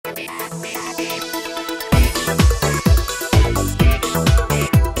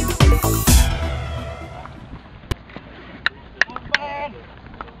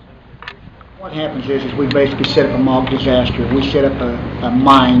is we basically set up a mock disaster. We set up a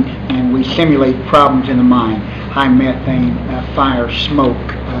mine and we simulate problems in the mine. High methane, fire, smoke,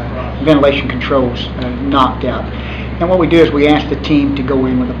 ventilation controls knocked out. And what we do is we ask the team to go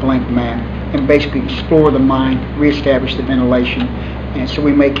in with a blank map and basically explore the mine, reestablish the ventilation, and so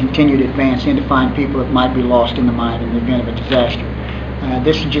we may continue to advance in to find people that might be lost in the mine in the event of a disaster.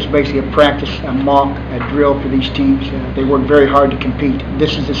 This is just basically a practice, a mock, a drill for these teams. They work very hard to compete.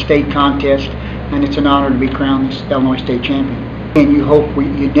 This is a state contest, and it's an honor to be crowned as Illinois State Champion. And you hope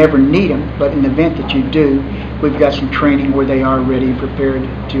you never need them, but in the event that you do, we've got some training where they are ready and prepared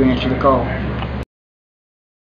to answer the call.